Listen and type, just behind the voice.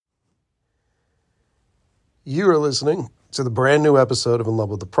You are listening to the brand new episode of In Love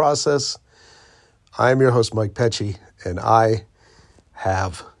with the Process. I am your host, Mike Pecci, and I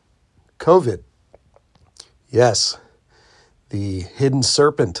have COVID. Yes, the hidden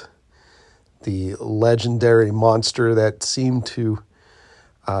serpent, the legendary monster that seemed to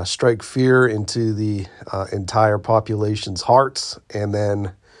strike fear into the entire population's hearts, and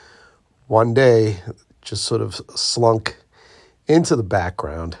then one day just sort of slunk into the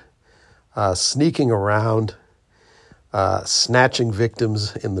background, sneaking around, snatching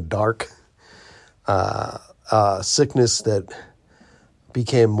victims in the dark, sickness that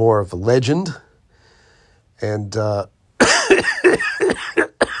became more of a legend. And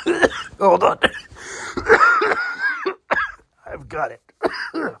hold on. I've got it.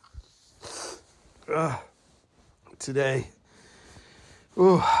 Today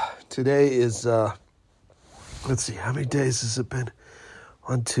is, let's see, how many days has it been?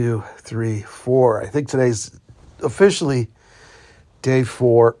 1, 2, 3, 4. I think today's officially day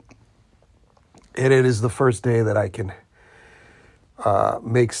 4, and it is the first day that I can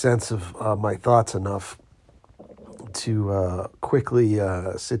make sense of my thoughts enough to quickly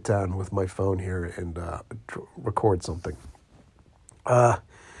sit down with my phone here and record something.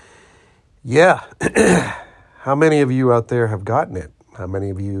 Yeah. How many of you out there have gotten it? How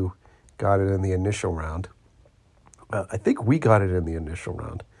many of you got it in the initial round? I think we got it in the initial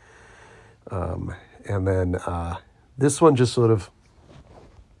round. And then this one just sort of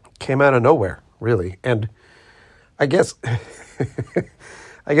came out of nowhere, really. And I guess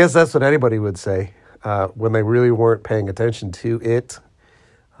that's what anybody would say when they really weren't paying attention to it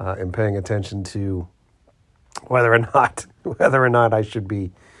and paying attention to whether or not I should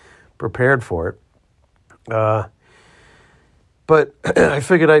be prepared for it. But I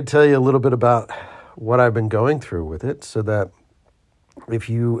figured I'd tell you a little bit about what I've been going through with it, so that if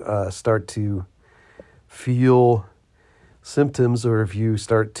you start to feel symptoms, or if you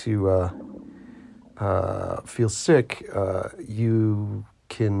start to feel sick, you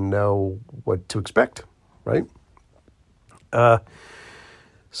can know what to expect, right?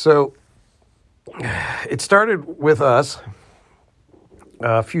 So it started with us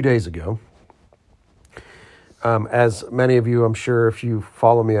a few days ago. As many of you, I'm sure, if you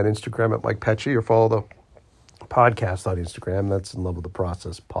follow me on Instagram at Mike Pecci, or follow the podcast on Instagram, that's In Love with the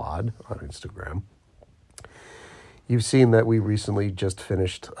Process Pod on Instagram, you've seen that we recently just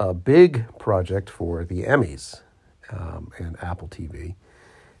finished a big project for the Emmys and Apple TV.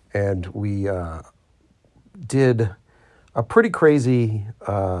 And we did a pretty crazy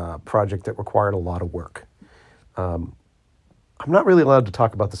project that required a lot of work. I'm not really allowed to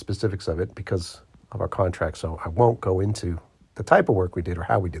talk about the specifics of it because of our contract, so I won't go into the type of work we did or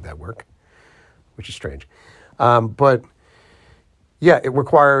how we did that work, which is strange. But yeah, it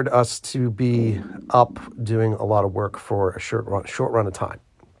required us to be up doing a lot of work for a short run of time,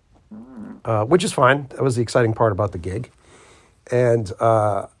 which is fine. That was the exciting part about the gig. And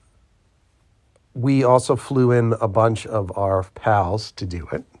we also flew in a bunch of our pals to do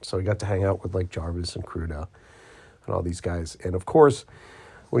it. So we got to hang out with like Jarvis and Cruda and all these guys. And of course,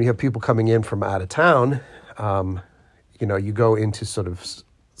 when you have people coming in from out of town, you go into sort of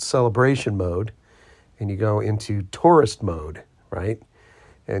celebration mode and you go into tourist mode, right?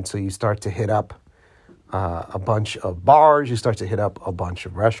 And so you start to hit up a bunch of bars, you start to hit up a bunch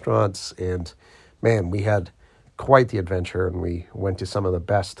of restaurants, and man, we had quite the adventure, and we went to some of the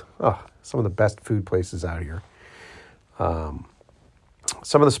best food places out here. Some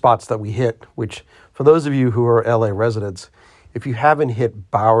of the spots that we hit, which for those of you who are LA residents, if you haven't hit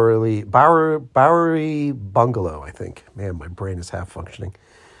Bowery Bungalow, I think. Man, my brain is half functioning.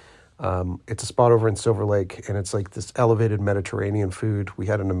 It's a spot over in Silver Lake, and it's like this elevated Mediterranean food. We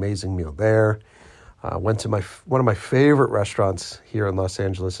had an amazing meal there. Went to one of my favorite restaurants here in Los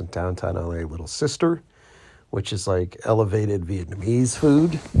Angeles in downtown LA, Little Sister, which is like elevated Vietnamese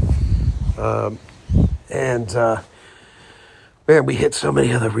food. Man, we hit so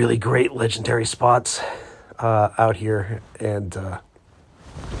many other really great legendary spots out here, and it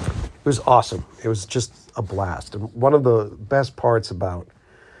was awesome. It was just a blast. And one of the best parts about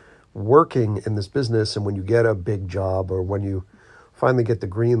working in this business, and when you get a big job, or when you finally get the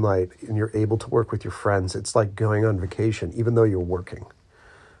green light and you're able to work with your friends, it's like going on vacation, even though you're working.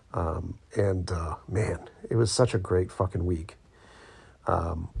 Man, it was such a great fucking week.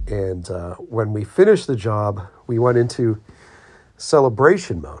 When we finished the job, we went into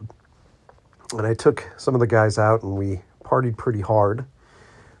celebration mode. And I took some of the guys out and we partied pretty hard.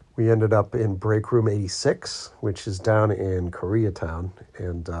 We ended up in Break Room 86, which is down in Koreatown.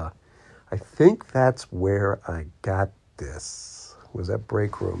 And I think that's where I got this, was at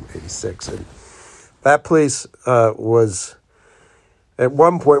Break Room 86. And That place was, at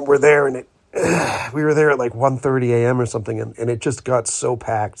one point we're there, and we were there at like 1:30 a.m. or something, and it just got so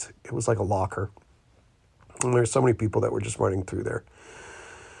packed. It was like a locker. And there's so many people that were just running through there.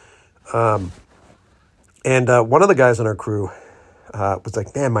 And one of the guys on our crew was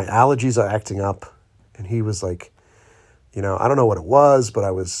like, man, my allergies are acting up. And he was like, I don't know what it was, but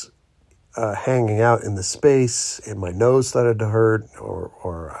I was hanging out in the space and my nose started to hurt,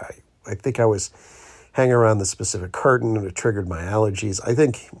 or I think I was hanging around the specific curtain and it triggered my allergies. I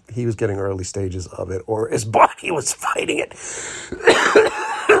think he was getting early stages of it, or his body was fighting it.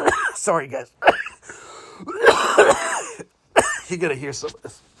 Sorry, guys. You gotta hear some of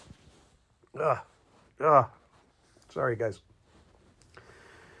this. Sorry, guys.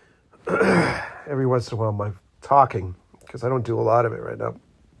 Every once in a while, my talking, because I don't do a lot of it right now,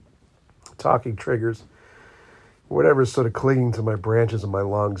 talking triggers whatever's sort of clinging to my branches of my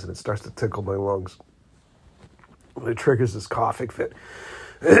lungs, and it starts to tickle my lungs. And it triggers this coughing fit.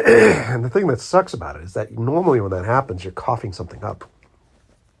 And the thing that sucks about it is that normally when that happens, you're coughing something up.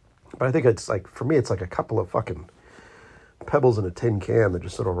 But I think it's like, for me, it's like a couple of fucking pebbles in a tin can that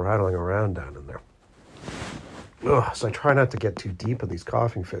just sort of rattling around down in there. So I try not to get too deep in these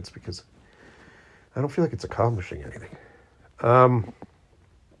coughing fits because I don't feel like it's accomplishing anything. Hold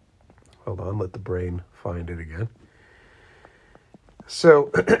on, let the brain find it again. So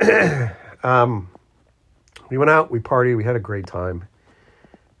we went out, we partied, we had a great time.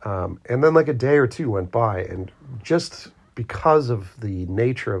 And then like a day or two went by, and just because of the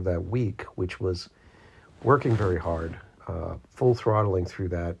nature of that week, which was working very hard, full throttling through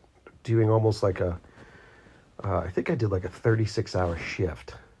that, doing almost like I think I did like a 36-hour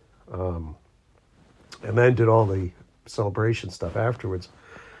shift. And then did all the celebration stuff afterwards.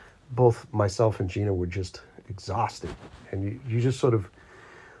 Both myself and Gina were just exhausted. And you just sort of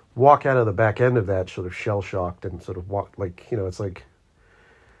walk out of the back end of that sort of shell-shocked and sort of walk, like, it's like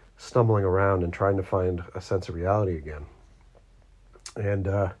stumbling around and trying to find a sense of reality again. And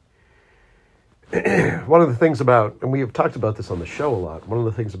one of the things about, and we have talked about this on the show a lot, one of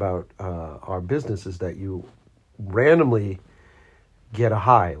the things about our business is that you randomly get a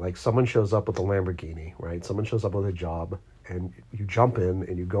high. Like someone shows up with a Lamborghini, right? Someone shows up with a job, and you jump in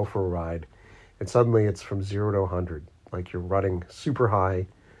and you go for a ride, and suddenly it's from 0 to 100. Like you're running super high,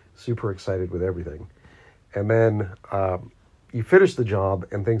 super excited with everything. And then you finish the job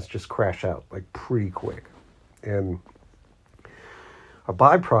and things just crash out like pretty quick. And a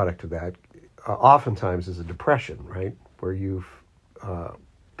byproduct of that oftentimes is a depression, right? Where you've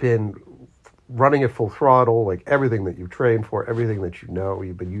been running at full throttle, like everything that you've trained for, everything that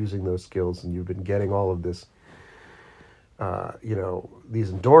you've been using those skills, and you've been getting all of this,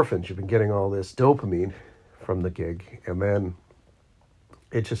 these endorphins, you've been getting all this dopamine from the gig, and then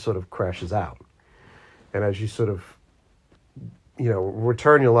it just sort of crashes out. And as you sort of,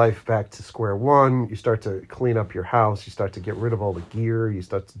 return your life back to square one, you start to clean up your house, you start to get rid of all the gear, you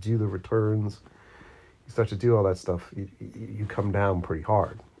start to do the returns, you start to do all that stuff, you come down pretty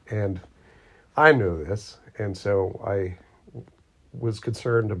hard. And I knew this, and so I was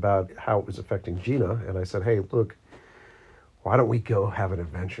concerned about how it was affecting Gina, and I said, hey, look, why don't we go have an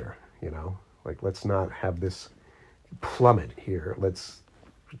adventure, Like, let's not have this plummet here. Let's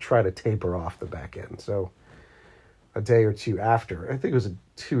try to taper off the back end. So a day or two after, I think it was a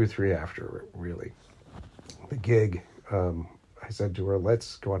 2 or 3 after, really, the gig, I said to her,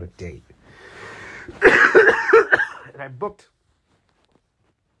 let's go on a date. And I booked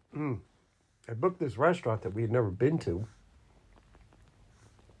this restaurant that we had never been to.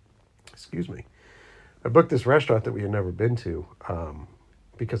 Excuse me. I booked this restaurant that we had never been to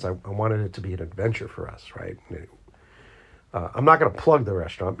because I wanted it to be an adventure for us, right? I'm not going to plug the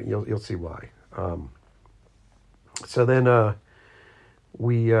restaurant, but you'll see why. So then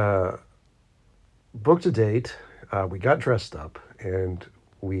we booked a date. We got dressed up, and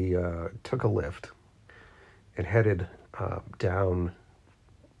we took a lift and headed downtown,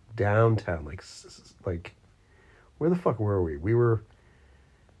 like where the fuck were we? We were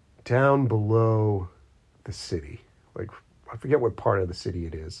down below the city. Like, I forget what part of the city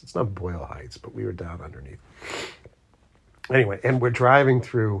it is. It's not Boyle Heights, but we were down underneath. Anyway, and we're driving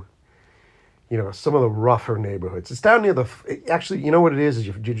through, some of the rougher neighborhoods. It's down near actually, you know what it is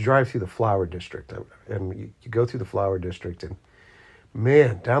you drive through the Flower District, and you go through the Flower District, and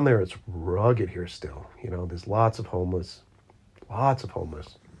man, down there it's rugged here still. There's lots of homeless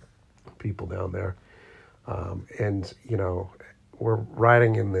people down there. And, we're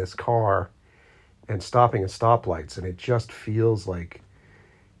riding in this car and stopping at stoplights, and it just feels like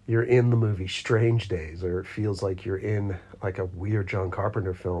you're in the movie Strange Days, or it feels like you're in like a weird John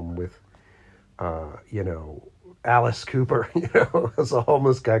Carpenter film with Alice Cooper, as a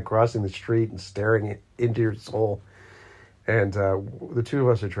homeless guy crossing the street and staring into your soul. And the two of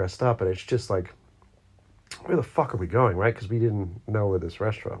us are dressed up, and it's just like, where the fuck are we going, right? Because we didn't know where this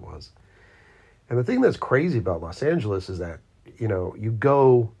restaurant was. And the thing that's crazy about Los Angeles is that, you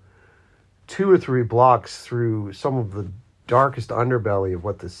go 2 or 3 blocks through some of the darkest underbelly of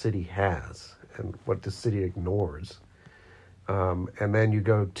what the city has and what the city ignores. And then you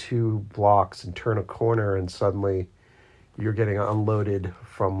go 2 blocks and turn a corner, and suddenly you're getting unloaded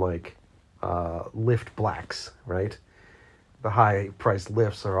from lift blacks, right? The high-priced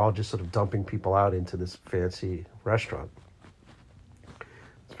lifts are all just sort of dumping people out into this fancy restaurant.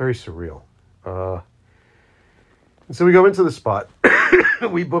 It's very surreal. And so we go into the spot.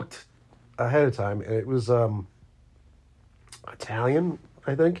 We booked ahead of time, and it was Italian,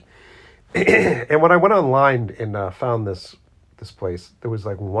 I think. And when I went online and found this place, there was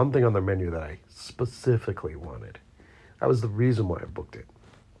one thing on the menu that I specifically wanted. That was the reason why I booked it.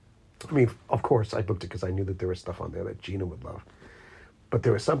 I mean, of course, I booked it because I knew that there was stuff on there that Gina would love. But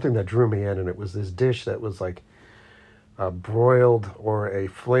there was something that drew me in, and it was this dish that was like a broiled or a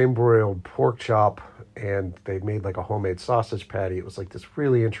flame-broiled pork chop, and they made a homemade sausage patty. It was this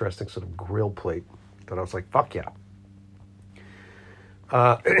really interesting sort of grill plate that I was like, fuck yeah.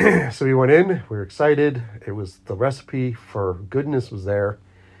 So we went in, we were excited. It was the recipe for goodness was there.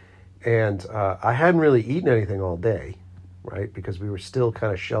 And I hadn't really eaten anything all day, right? Because we were still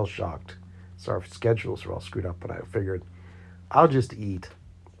kind of shell-shocked. So our schedules were all screwed up, but I figured I'll just eat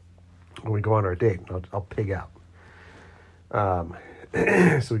when we go on our date. I'll pig out.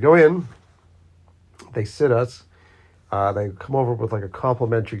 So we go in, they sit us. They come over with a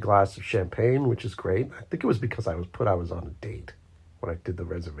complimentary glass of champagne, which is great. I think it was because I was on a date when I did the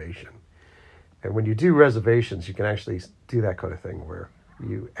reservation. And when you do reservations, you can actually do that kind of thing where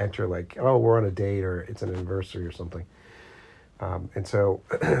you enter we're on a date, or it's an anniversary or something. And so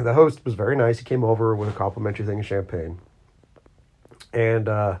the host was very nice. He came over with a complimentary thing of champagne. And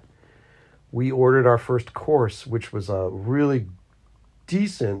we ordered our first course, which was a really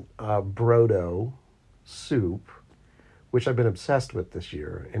decent brodo soup, which I've been obsessed with this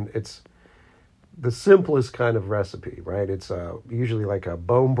year. And it's the simplest kind of recipe, right? It's usually a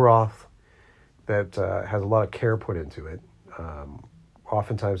bone broth that has a lot of care put into it.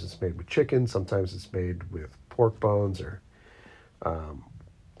 Oftentimes it's made with chicken. Sometimes it's made with pork bones, or I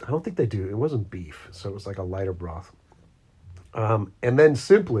don't think they do. It wasn't beef, so it was a lighter broth. And then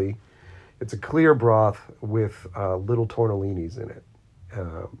simply, it's a clear broth with little tortellinis in it.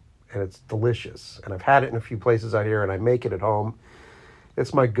 And it's delicious. And I've had it in a few places out here, and I make it at home.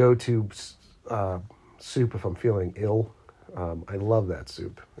 It's my go-to soup if I'm feeling ill. I love that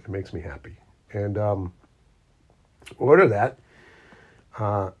soup. It makes me happy. And order that.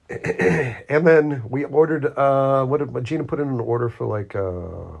 And then we ordered, Gina put in an order for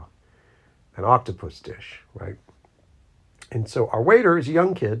an octopus dish, right? And so our waiter is a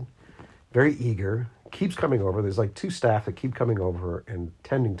young kid, very eager, keeps coming over. There's 2 staff that keep coming over and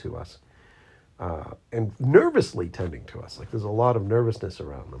tending to us, and nervously tending to us. There's a lot of nervousness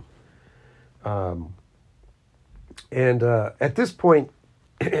around them. And at this point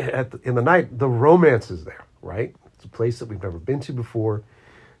in the night, the romance is there, right? It's a place that we've never been to before.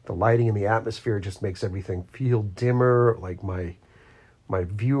 The lighting and the atmosphere just makes everything feel dimmer. My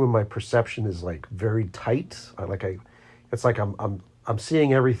view and my perception is very tight. I'm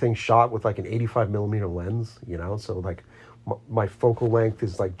seeing everything shot with an 85 millimeter lens, so my focal length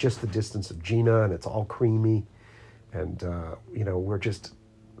is just the distance of Gina, and it's all creamy, and we're just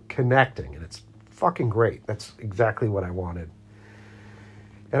connecting, and it's fucking great. That's exactly what I wanted.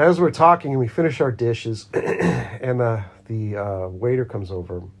 And as we're talking and we finish our dishes, and the waiter comes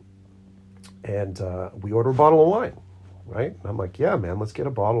over, and we order a bottle of wine, right? And I'm like, yeah, man, let's get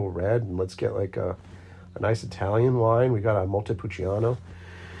a bottle of red, and let's get a nice Italian wine. We got a Montepulciano.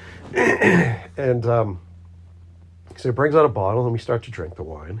 And so he brings out a bottle, and we start to drink the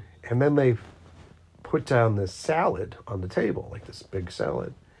wine. And then they put down this salad on the table, this big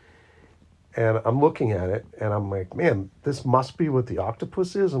salad. And I'm looking at it, and I'm like, man, this must be what the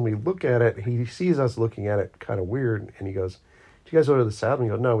octopus is. And we look at it. He sees us looking at it kind of weird, and he goes, did you guys order the salad? And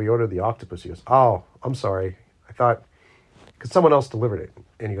we go, no, we ordered the octopus. He goes, oh, I'm sorry. I thought, because someone else delivered it.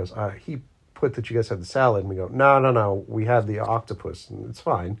 And he goes, he put that you guys had the salad. And we go, no, we had the octopus, and it's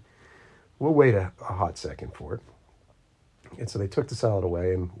fine. We'll wait a hot second for it. And so they took the salad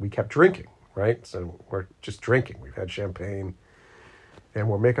away, and we kept drinking, right? So we're just drinking. We've had champagne, and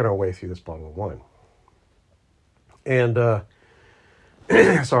we're making our way through this bottle of wine. And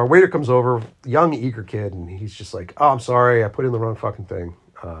so our waiter comes over, young, eager kid, and he's just like, oh, I'm sorry, I put in the wrong fucking thing.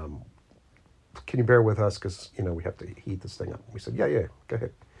 can you bear with us? Because, we have to heat this thing up. We said, yeah, go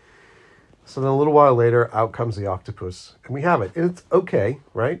ahead. So then a little while later, out comes the octopus, and we have it. And it's okay,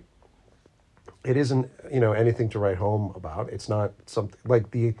 right? It isn't, anything to write home about. It's not something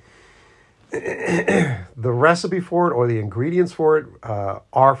like the recipe for it or the ingredients for it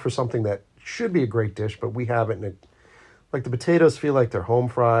are for something that should be a great dish, but we have it, and like the potatoes feel like they're home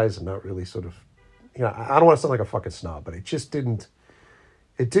fries and not really sort of, I don't want to sound like a fucking snob, but it just didn't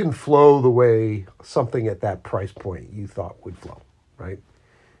flow the way something at that price point you thought would flow, right?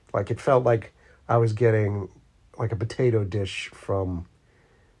 Like it felt like I was getting like a potato dish from,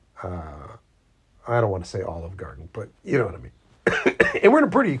 I don't want to say Olive Garden, but you know what I mean. And we're in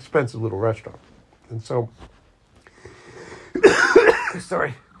a pretty expensive little restaurant. And so,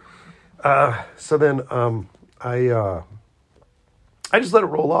 sorry. So then I just let it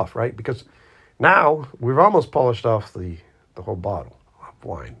roll off, right? Because now we've almost polished off the whole bottle of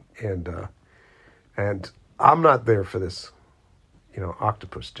wine. And I'm not there for this,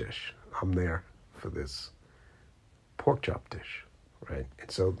 octopus dish. I'm there for this pork chop dish, right?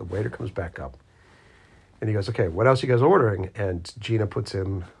 And so the waiter comes back up and he goes, okay, what else are you guys ordering? And Gina puts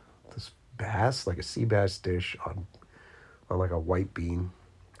in this bass, like a sea bass dish on like a white bean.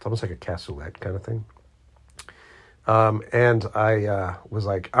 It's almost like a cassoulet kind of thing. And I was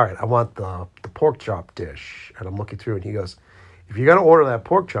like, all right, I want the pork chop dish. And I'm looking through and he goes, if you're going to order that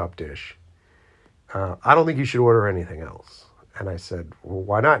pork chop dish, I don't think you should order anything else. And I said, well,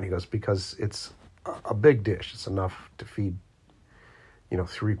 why not? And he goes, because it's a big dish. It's enough to feed,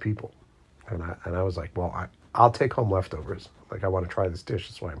 3 people. And I was like, well, I'll take home leftovers. Like, I want to try this dish.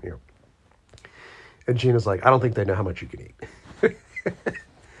 That's why I'm here. And Gina's like, I don't think they know how much you can eat.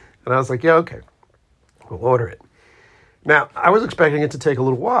 And I was like, yeah, okay. We'll order it. Now, I was expecting it to take a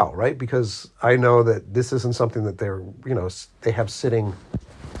little while, right? Because I know that this isn't something that they're, they have sitting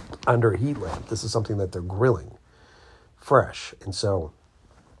under a heat lamp. This is something that they're grilling fresh. And so,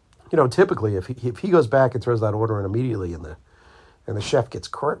 typically if he goes back and throws that order in immediately and the chef gets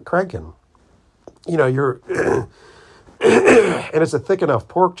cranking, you're, and it's a thick enough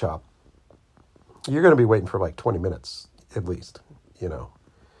pork chop, you're going to be waiting for like 20 minutes at least, 30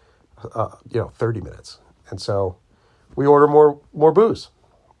 minutes. And so we order more booze.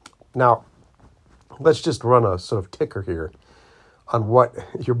 Now, let's just run a sort of ticker here on what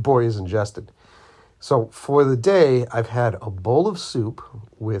your boy has ingested. So for the day, I've had a bowl of soup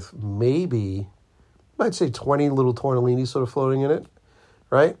with maybe, I'd say 20 little tortellini sort of floating in it,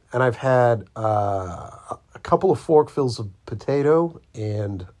 right? And I've had a couple of forkfuls of potato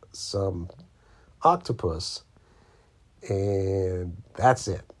and some octopus, and that's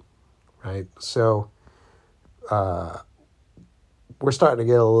it, right? So we're starting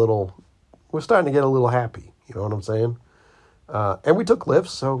to get a little happy, you know what I'm saying? And we took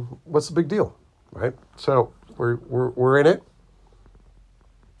lifts, so what's the big deal, right? So we're in it.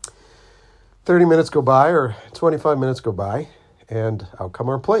 30 minutes go by or 25 minutes go by, and out come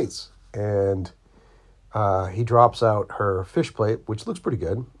our plates. And he drops out her fish plate, which looks pretty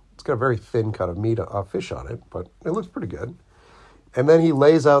good. It's got a very thin cut of meat, fish on it, but it looks pretty good. And then he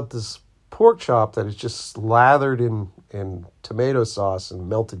lays out this pork chop that is just slathered in tomato sauce and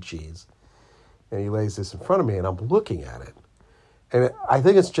melted cheese. And he lays this in front of me, and I'm looking at it. And I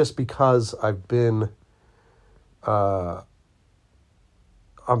think it's just because I've been, I'm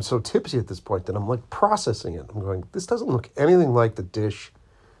so tipsy at this point that I'm like processing it. I'm going, this doesn't look anything like the dish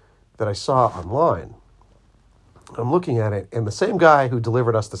that I saw online. I'm looking at it, and the same guy who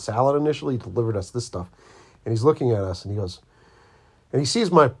delivered us the salad initially delivered us this stuff. And he's looking at us, and he goes, and he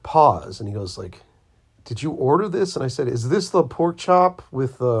sees my pause, and he goes like, did you order this? And I said, is this the pork chop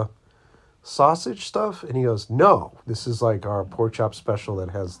with the sausage stuff? And he goes, no, this is like our pork chop special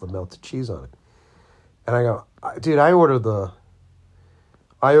that has the melted cheese on it. And I go, dude, I ordered the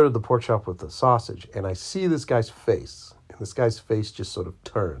pork chop with the sausage. And I see this guy's face, and this guy's face just sort of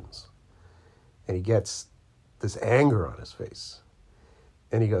turns, and he gets this anger on his face.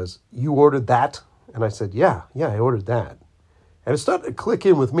 And he goes, you ordered that? And I said, yeah, I ordered that. And it's starting to click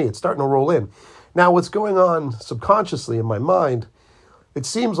in with me. It's starting to roll in. Now, what's going on subconsciously in my mind, it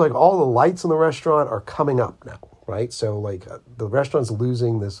seems like all the lights in the restaurant are coming up now, right? So, like, the restaurant's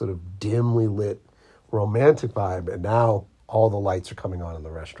losing this sort of dimly lit romantic vibe, and now all the lights are coming on in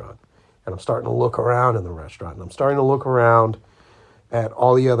the restaurant. And I'm starting to look around in the restaurant, and I'm starting to look around at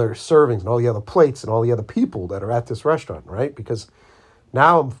all the other servings and all the other plates and all the other people that are at this restaurant, right? Because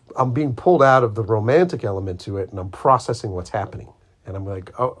now I'm being pulled out of the romantic element to it, and I'm processing what's happening. And I'm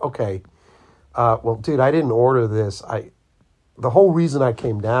like, oh, okay. Well, dude, I didn't order this. The whole reason I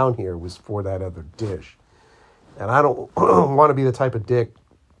came down here was for that other dish. And I don't want to be the type of dick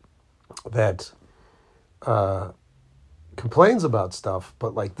that complains about stuff,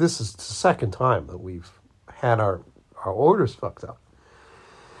 but like this is the second time that we've had our orders fucked up.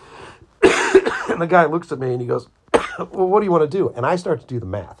 And the guy looks at me and he goes, well, what do you want to do? And I start to do the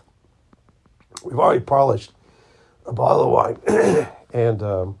math. We've already polished a bottle of wine. And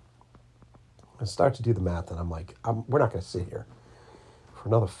I start to do the math, and I'm like, we're not going to sit here for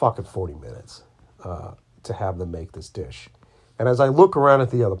another fucking 40 minutes to have them make this dish. And as I look around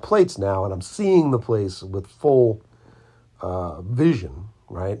at the other plates now, and I'm seeing the place with full vision,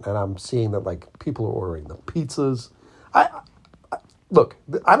 right? And I'm seeing that, like, people are ordering the pizzas. Look,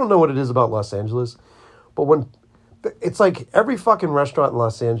 I don't know what it is about Los Angeles, but when it's like every fucking restaurant in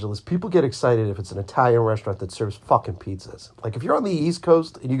Los Angeles, people get excited if it's an Italian restaurant that serves fucking pizzas. Like if you're on the East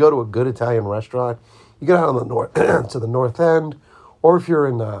Coast and you go to a good Italian restaurant, you get out on the north to the North End, or if you're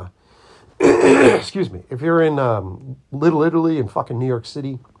in, excuse me, if you're in Little Italy in fucking New York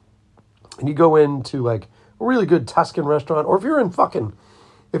City, and you go into like a really good Tuscan restaurant, or if you're in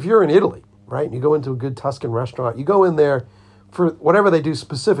Italy, right, and you go into a good Tuscan restaurant, you go in there for whatever they do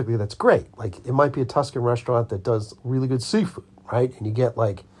specifically, that's great. Like, it might be a Tuscan restaurant that does really good seafood, right? And you get,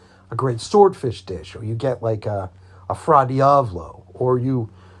 like, a great swordfish dish, or you get, like, a fra diavolo, or you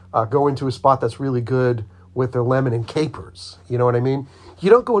go into a spot that's really good with their lemon and capers. You know what I mean? You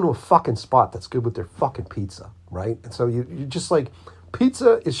don't go into a fucking spot that's good with their fucking pizza, right? And so you just, like,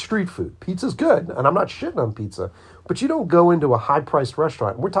 pizza is street food. Pizza's good, and I'm not shitting on pizza, but you don't go into a high-priced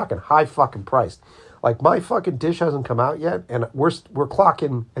restaurant, and we're talking high fucking priced. Like, my fucking dish hasn't come out yet, and we're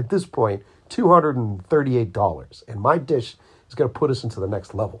clocking, at this point, $238. And my dish is going to put us into the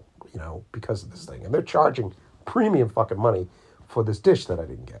next level, you know, because of this thing. And they're charging premium fucking money for this dish that I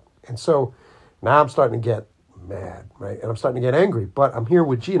didn't get. And so now I'm starting to get mad, right? And I'm starting to get angry. But I'm here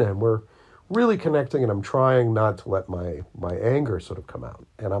with Gina, and we're really connecting, and I'm trying not to let my anger sort of come out.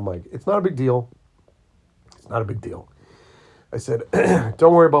 And I'm like, it's not a big deal. It's not a big deal. I said,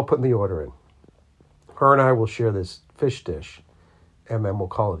 don't worry about putting the order in. Her and I will share this fish dish, and then we'll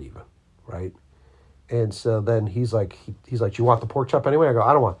call it even, right? And so then he's like, you want the pork chop anyway? I go,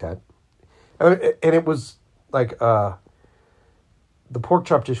 I don't want that. And it was like, the pork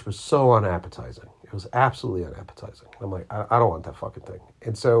chop dish was so unappetizing. It was absolutely unappetizing. I'm like, I don't want that fucking thing.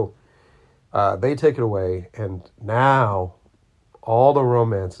 And so they take it away, and now all the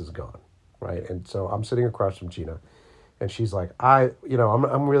romance is gone, right? And so I'm sitting across from Gina, and she's like, I'm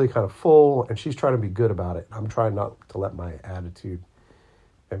really kind of full, and she's trying to be good about it. I'm trying not to let my attitude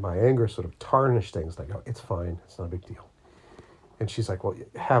and my anger sort of tarnish things. And I go, it's fine. It's not a big deal. And she's like, well,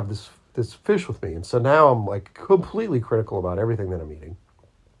 have this fish with me. And so now I'm like completely critical about everything that I'm eating.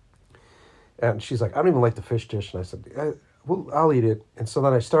 And she's like, I don't even like the fish dish. And I said, well, I'll eat it. And so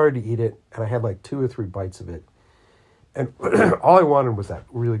then I started to eat it, and I had like 2 or 3 bites of it. And all I wanted was that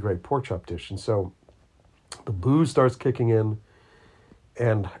really great pork chop dish. And so the booze starts kicking in,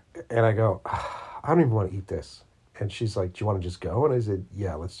 and I go, I don't even want to eat this. And she's like, do you want to just go? And I said,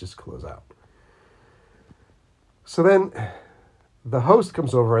 yeah, let's just close out. So then the host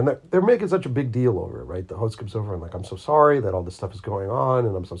comes over, and they're making such a big deal over it, right? The host comes over and like, I'm so sorry that all this stuff is going on,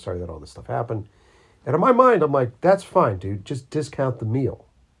 and I'm so sorry that all this stuff happened. And in my mind, I'm like, that's fine, dude. Just discount the meal,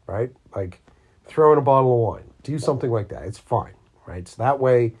 right? Like, throw in a bottle of wine. Do something like that. It's fine, right? So that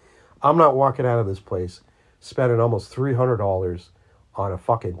way, I'm not walking out of this place spending almost $300 on a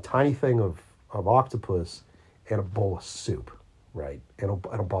fucking tiny thing of octopus and a bowl of soup, right? And a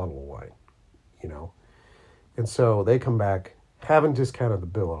bottle of wine, you know? And so they come back, haven't discounted the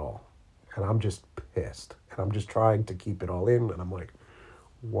bill at all. And I'm just pissed. And I'm just trying to keep it all in. And I'm like,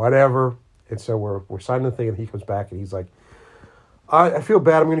 whatever. And so we're signing the thing, and he comes back, and he's like, I feel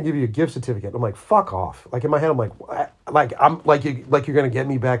bad. I'm going to give you a gift certificate. I'm like, fuck off. Like, in my head, I'm like, you're going to get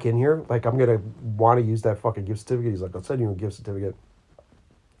me back in here? Like, I'm going to want to use that fucking gift certificate? He's like, I'll send you a gift certificate.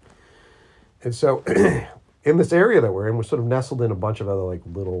 And so in this area that we're in, we're sort of nestled in a bunch of other, like,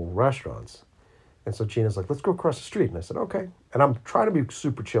 little restaurants. And so Gina's like, let's go across the street. And I said, okay. And I'm trying to be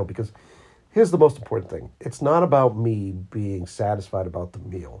super chill, because here's the most important thing. It's not about me being satisfied about the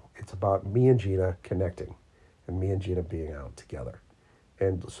meal. It's about me and Gina connecting, and me and Gina being out together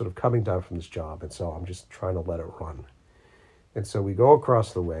and sort of coming down from this job. And so I'm just trying to let it run. And so we go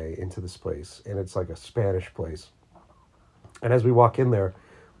across the way into this place, and it's like a Spanish place. And as we walk in there,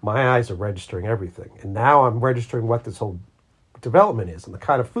 my eyes are registering everything. And now I'm registering what this whole development is, and the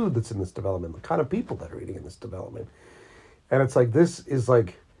kind of food that's in this development, the kind of people that are eating in this development. And it's like, this is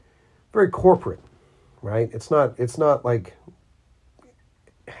like very corporate, right? It's not like,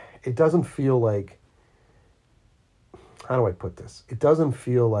 it doesn't feel like, how do I put this? It doesn't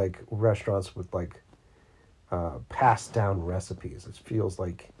feel like restaurants with like passed down recipes. It feels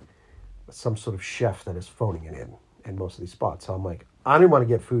like some sort of chef that is phoning it in most of these spots. So I'm like, I didn't want to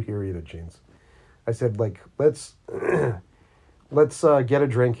get food here either, Jeans. I said, like, let's get a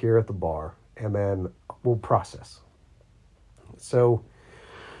drink here at the bar, and then we'll process. So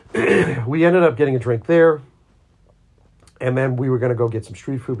we ended up getting a drink there, and then we were going to go get some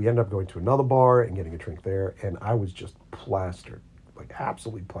street food. We ended up going to another bar and getting a drink there, and I was just plastered, like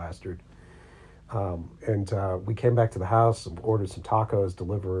absolutely plastered. And we came back to the house and ordered some tacos,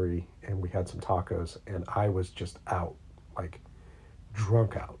 delivery, and we had some tacos, and I was just out, like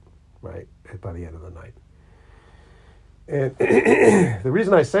drunk out, right, by the end of the night. And the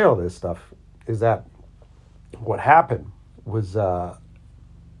reason I say all this stuff is that what happened was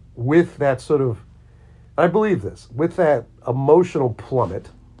with that sort of, I believe this, with that emotional plummet,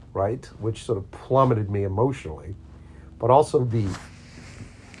 right, which sort of plummeted me emotionally, but also the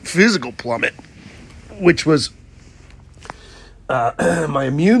physical plummet, which was my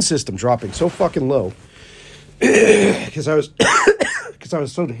immune system dropping so fucking low because I was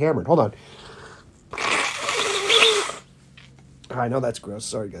so hammered. Hold on. I know that's gross.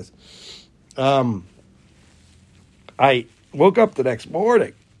 Sorry, guys. I woke up the next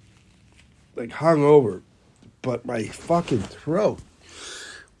morning, like hungover, but my fucking throat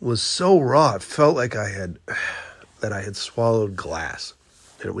was so raw. It felt like I had swallowed glass,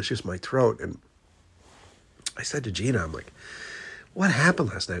 and it was just my throat. And I said to Gina, I'm like, what happened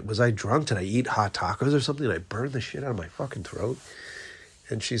last night? Was I drunk? Did I eat hot tacos or something? Did I burn the shit out of my fucking throat?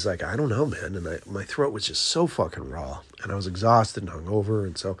 And she's like, I don't know, man. And my throat was just so fucking raw. And I was exhausted and hungover.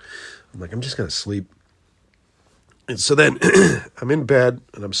 And so I'm like, I'm just going to sleep. And so then I'm in bed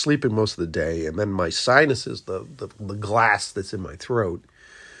and I'm sleeping most of the day. And then my sinuses, the glass that's in my throat,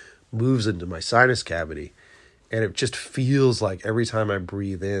 moves into my sinus cavity. And it just feels like every time I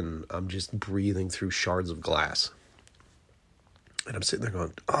breathe in, I'm just breathing through shards of glass. And I'm sitting there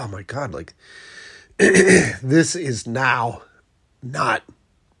going, oh my God, like, this is now not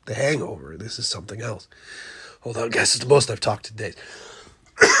the hangover. This is something else. Hold on, guys, it's the most I've talked today.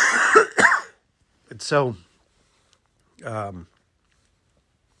 And so, oh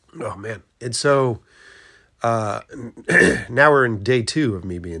man. And so, now we're in day 2 of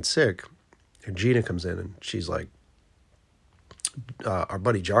me being sick. And Gina comes in and she's like, our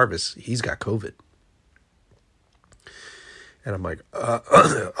buddy Jarvis, he's got COVID. And I'm like,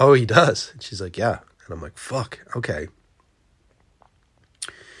 oh, he does? And she's like, yeah. And I'm like, fuck, okay.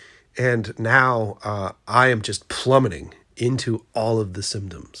 And now I am just plummeting into all of the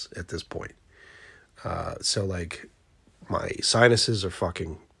symptoms at this point. So like my sinuses are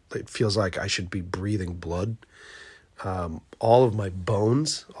fucking, it feels like I should be breathing blood. All of my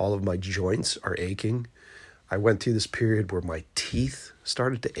bones, all of my joints are aching. I went through this period where my teeth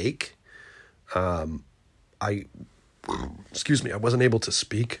started to ache. I wasn't able to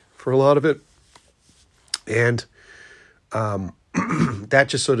speak for a lot of it. And that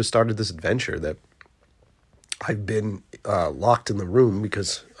just sort of started this adventure that I've been locked in the room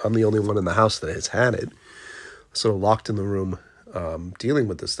because I'm the only one in the house that has had it. So locked in the room dealing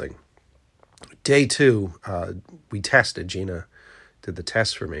with this thing. Day 2, we tested. Gina did the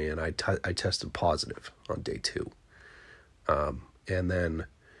test for me, and I tested positive on day 2. And then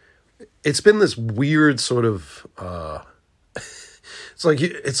it's been this weird sort of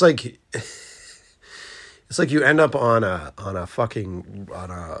it's like you end up on a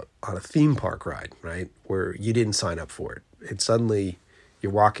theme park ride, right? Where you didn't sign up for it. And suddenly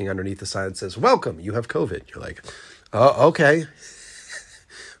you're walking underneath the sign that says, "Welcome, you have COVID." You're like, "Oh, okay."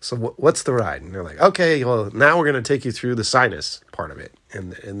 So what's the ride? And they're like, okay, well, now we're going to take you through the sinus part of it.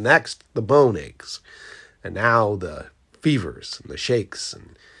 And next, the bone aches. And now the fevers and the shakes.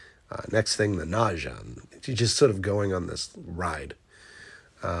 And next thing, the nausea. And you're just sort of going on this ride.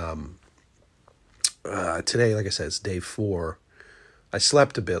 Today, like I said, it's day 4. I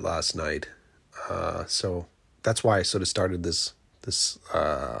slept a bit last night. So that's why I sort of started this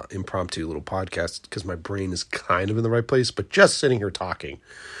impromptu little podcast, because my brain is kind of in the right place, but just sitting here talking,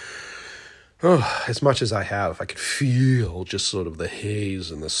 as much as I have, I could feel just sort of the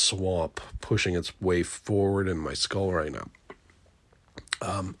haze and the swamp pushing its way forward in my skull right now.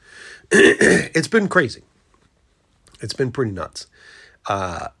 It's been crazy. It's been pretty nuts.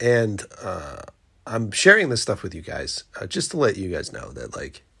 And I'm sharing this stuff with you guys, just to let you guys know that,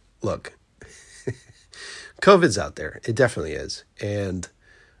 like, look, COVID's out there. It definitely is. And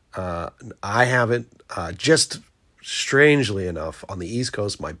I haven't, just strangely enough, on the East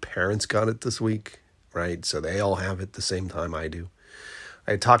Coast, my parents got it this week, right? So they all have it the same time I do.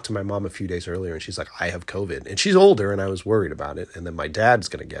 I talked to my mom a few days earlier, and she's like, I have COVID. And she's older, and I was worried about it. And then my dad's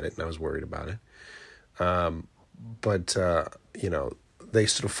going to get it, and I was worried about it. But, they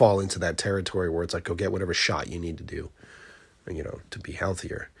sort of fall into that territory where it's like, go get whatever shot you need to do, to be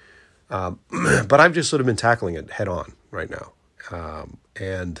healthier. But I've just sort of been tackling it head on right now.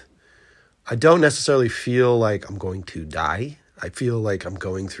 And I don't necessarily feel like I'm going to die. I feel like I'm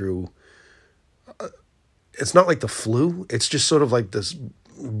going through, it's not like the flu. It's just sort of like this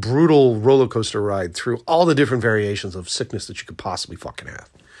brutal roller coaster ride through all the different variations of sickness that you could possibly fucking have.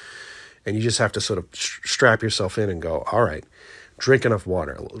 And you just have to sort of strap yourself in and go, all right, drink enough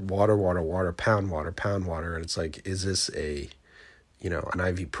water, pound water. And it's like, is this an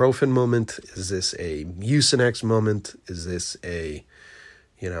ibuprofen moment? Is this a Mucinex moment? Is this a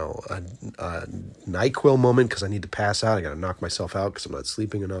NyQuil moment because I need to pass out? I got to knock myself out because I'm not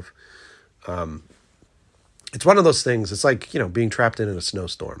sleeping enough. It's one of those things. It's like, being trapped in a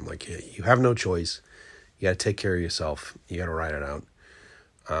snowstorm. Like, you have no choice. You got to take care of yourself. You got to ride it out.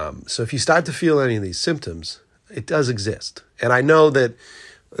 So if you start to feel any of these symptoms, it does exist. And I know that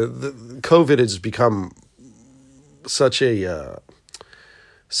the COVID has become such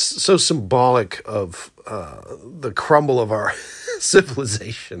so symbolic of the crumble of our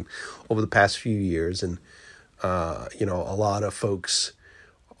civilization over the past few years. And, a lot of folks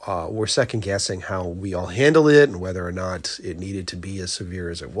were second guessing how we all handle it and whether or not it needed to be as severe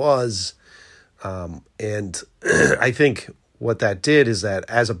as it was. And I think what that did is that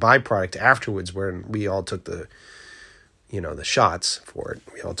as a byproduct afterwards, when we all took the shots for it,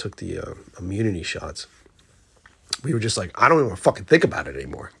 we all took the immunity shots, we were just like, I don't even want to fucking think about it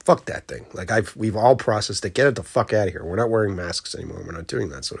anymore. Fuck that thing. Like, we've all processed it. Get it the fuck out of here. We're not wearing masks anymore. We're not doing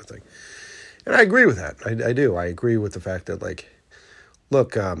that sort of thing. And I agree with that. I do. I agree with the fact that, like,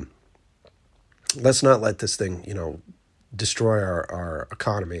 look, let's not let this thing, destroy our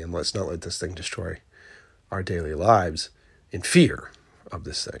economy, and let's not let this thing destroy our daily lives in fear of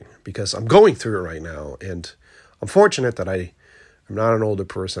this thing, because I'm going through it right now, and I'm fortunate that I'm not an older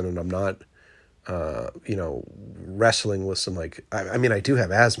person, and I'm not, wrestling with some, like, I mean, I do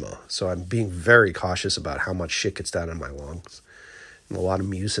have asthma, so I'm being very cautious about how much shit gets down in my lungs, and a lot of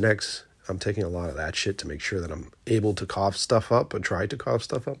Mucinex. I'm taking a lot of that shit to make sure that I'm able to cough stuff up and try to cough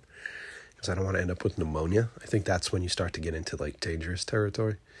stuff up, because I don't want to end up with pneumonia. I think that's when you start to get into, like, dangerous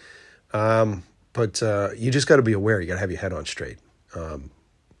territory. But you just got to be aware. You got to have your head on straight.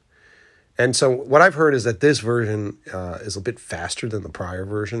 And so what I've heard is that this version is a bit faster than the prior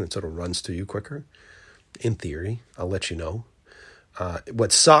version. It sort of runs to you quicker. In theory, I'll let you know.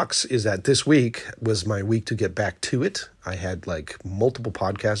 What sucks is that this week was my week to get back to it. I had, like, multiple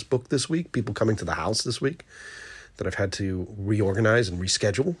podcasts booked this week, people coming to the house this week that I've had to reorganize and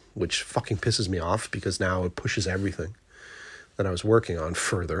reschedule, which fucking pisses me off because now it pushes everything that I was working on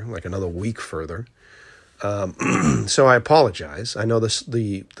further, like another week further. So I apologize. I know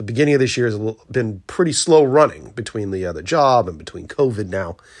the beginning of this year has been pretty slow running between the job and between COVID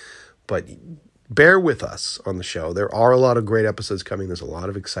now, but bear with us on the show. There are a lot of great episodes coming. There's a lot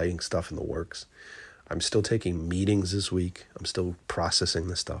of exciting stuff in the works. I'm still taking meetings this week. I'm still processing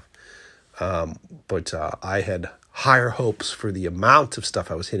this stuff. But I had higher hopes for the amount of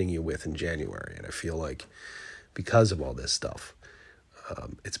stuff I was hitting you with in January, and I feel like because of all this stuff,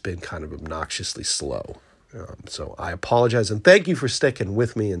 it's been kind of obnoxiously slow. So I apologize, and thank you for sticking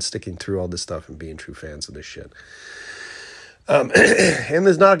with me and sticking through all this stuff and being true fans of this shit. And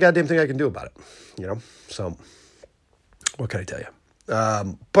there's not a goddamn thing I can do about it, So what can I tell you?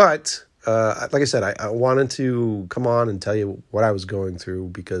 But like I said, I wanted to come on and tell you what I was going through,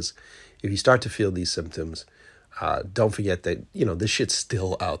 because if you start to feel these symptoms, don't forget that, this shit's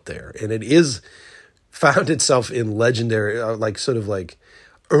still out there, and it is found itself in legendary,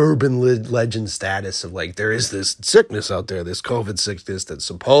 urban legend status of, like, there is this sickness out there, this COVID sickness that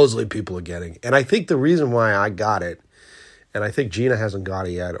supposedly people are getting. And I think the reason why I got it, and I think Gina hasn't got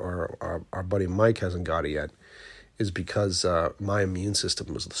it yet, or our buddy Mike hasn't got it yet, is because my immune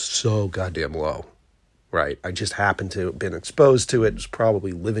system was so goddamn low, right? I just happened to have been exposed to it. It was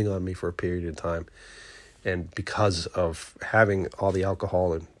probably living on me for a period of time. And because of having all the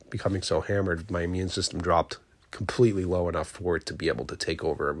alcohol and becoming so hammered, my immune system dropped completely low enough for it to be able to take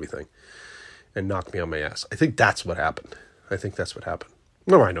over everything and knock me on my ass. I think that's what happened.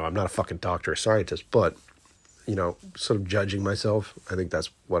 No, I know I'm not a fucking doctor or scientist, but, sort of judging myself, I think that's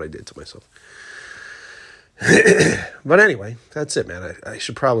what I did to myself. But anyway, that's it, man. I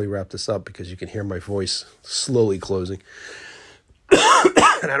should probably wrap this up because you can hear my voice slowly closing.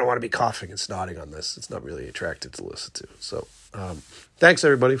 And I don't want to be coughing and snotting on this. It's not really attractive to listen to. So thanks,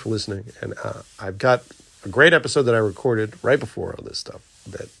 everybody, for listening. And I've got a great episode that I recorded right before all this stuff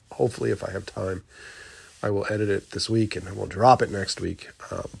that hopefully, if I have time, I will edit it this week and I will drop it next week.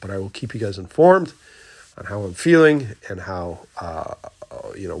 But I will keep you guys informed on how I'm feeling and how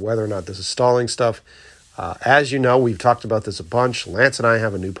whether or not this is stalling stuff. As you know, we've talked about this a bunch. Lance and I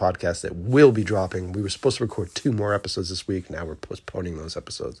have a new podcast that will be dropping. We were supposed to record 2 more episodes this week. Now we're postponing those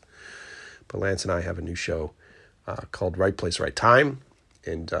episodes. But Lance and I have a new show called Right Place, Right Time.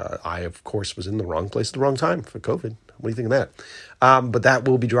 And I, of course, was in the wrong place at the wrong time for COVID. What do you think of that? But that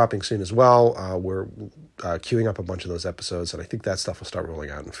will be dropping soon as well. We're queuing up a bunch of those episodes, and I think that stuff will start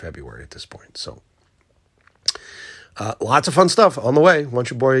rolling out in February at this point. So lots of fun stuff on the way once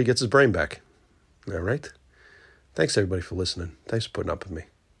your boy gets his brain back. All right. Thanks, everybody, for listening. Thanks for putting up with me.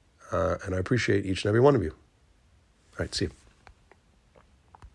 And I appreciate each and every one of you. All right, see you.